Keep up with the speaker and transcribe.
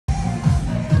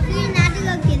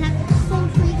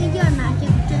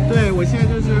我现在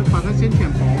就是把它先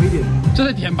舔薄一点。这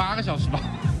得舔8个小时吧？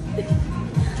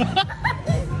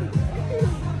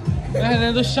哎，人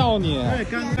家都笑你。有点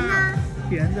尴尬，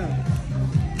甜的。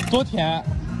多甜！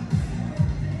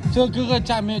这个哥哥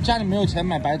家里没有钱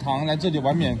买白糖，来这里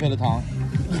玩免费的糖。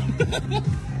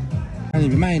那你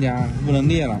慢一点啊，不能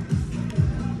裂了。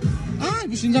啊，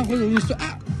不行，这样会容易碎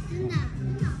啊。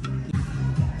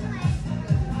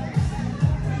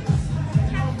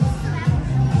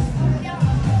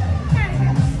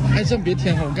 哎，这别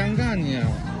舔，好尴尬你！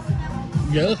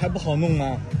圆还不好弄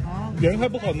啊，圆还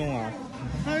不好弄啊。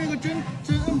还有一个针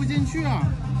摁不进去啊，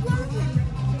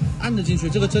按得进去，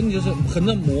这个针就是横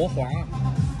着磨滑。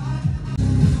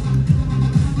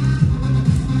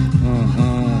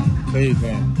可以。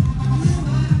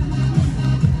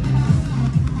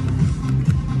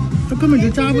这根本就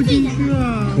扎不进去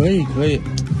啊。可以，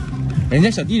人家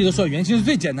小弟弟都说圆形是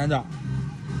最简单的。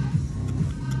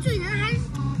 最难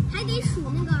还得数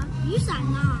那个雨伞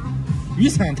呢。雨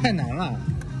伞太难了。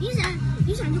雨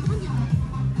伞就光脚。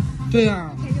对呀。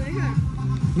舔就完事儿。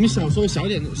你们小时候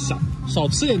少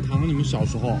吃点糖，你们小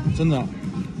时候真的。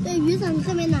对，雨伞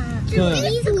特别难。对。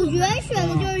主角选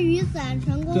的就是雨伞，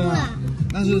成功了。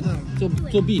但是他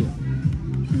作弊。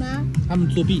什么？他们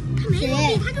作弊。他没作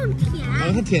弊，他就是舔。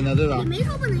哦，他舔的对吧？也没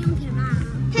说不能用舔吧。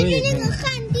他就那个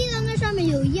汗滴到那上面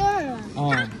有印儿了。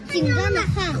哦。紧张的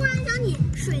汗。突然想你，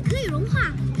水可以融化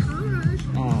糖上的水。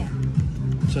哦。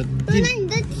这。不是，那你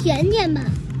再舔舔吧。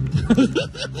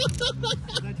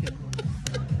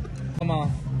了吗？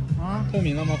啊？透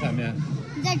明了吗？反面？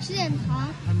你再吃点糖。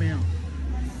还没有。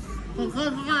为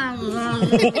什么要舔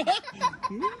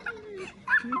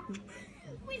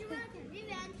这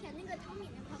边？舔那个汤米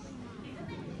那块不行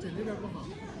吗？舔这边不好。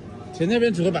舔那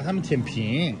边只会把它们舔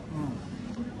平。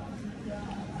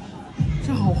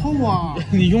这好厚啊！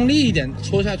你用力一点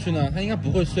戳下去呢，它应该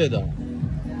不会碎的。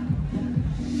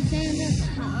现在在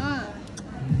糖。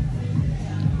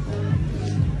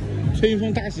吹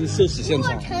风大使社死现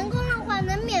场。如果成功的话，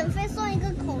能免费送一个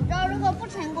口罩；如果不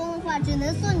成功的话，只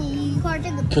能送你一块这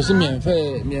个糖。可是免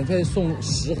费送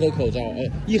10盒口罩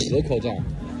，1盒口罩。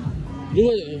如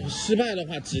果失败的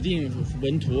话，指定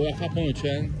纹图要发朋友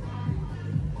圈。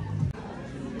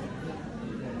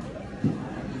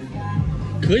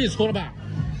可以搓了吧？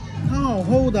它好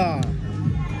厚的。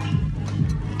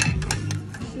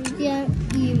时间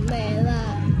已没了。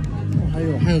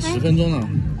还有10分钟呢。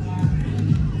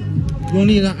用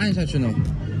力的按下去呢。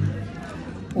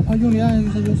我怕用力按下去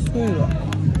它就碎了。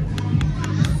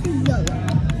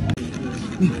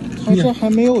它这还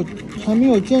没有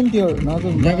见底儿呢，怎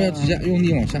么办？你要不要直接用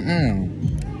力往下按啊？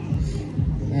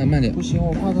按慢点。不行，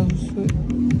我怕它碎。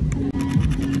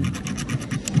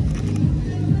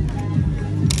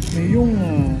没用啊！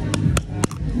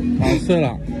啊，碎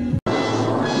了。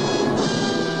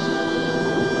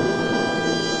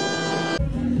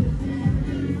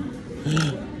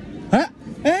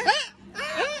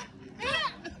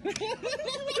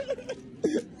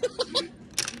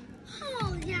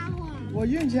好家伙！我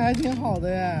运气还挺好的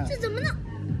耶。这怎么能？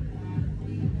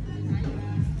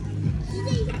直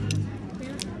接一下。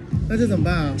那这怎么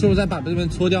办啊？是不是再把这边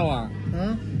搓掉啊？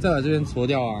再把这边搓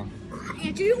掉啊？快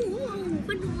呀，只有5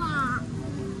分钟啊！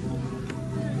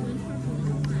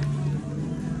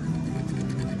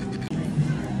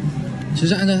其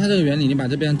实按照它这个原理，你把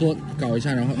这边多搞一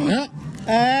下，然后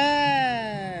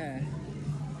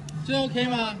这 OK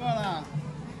吗？够了。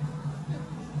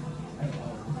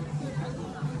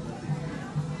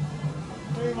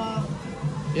可以吗？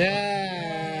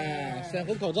耶！选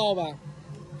盒口罩吧，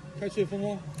快去峰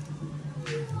峰。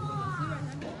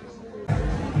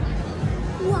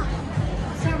哇！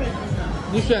下面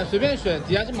你选随便选，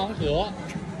底下是盲盒。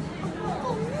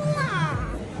疯了！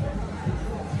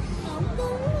成功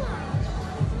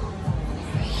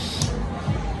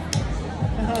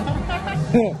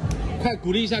了！快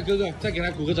鼓励一下哥哥，再给他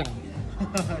鼓个掌。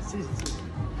谢谢。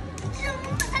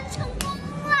他成功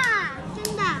了，真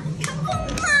的成功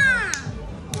了！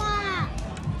哇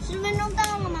，10分钟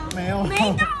到了吗？没有，没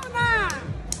到呢。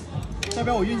代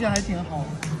表我运气还挺好。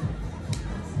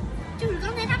就是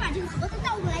刚才他把这个盒子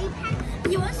倒过来一拍，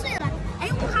以为碎了，哎，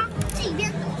我靠，这一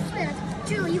边碎了，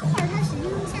只有一块，它使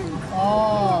用线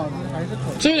哦，还是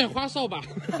可。这有点花哨吧？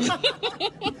哇，有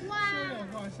点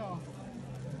花哨。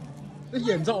这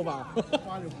眼罩吧？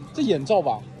这眼罩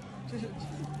吧？这是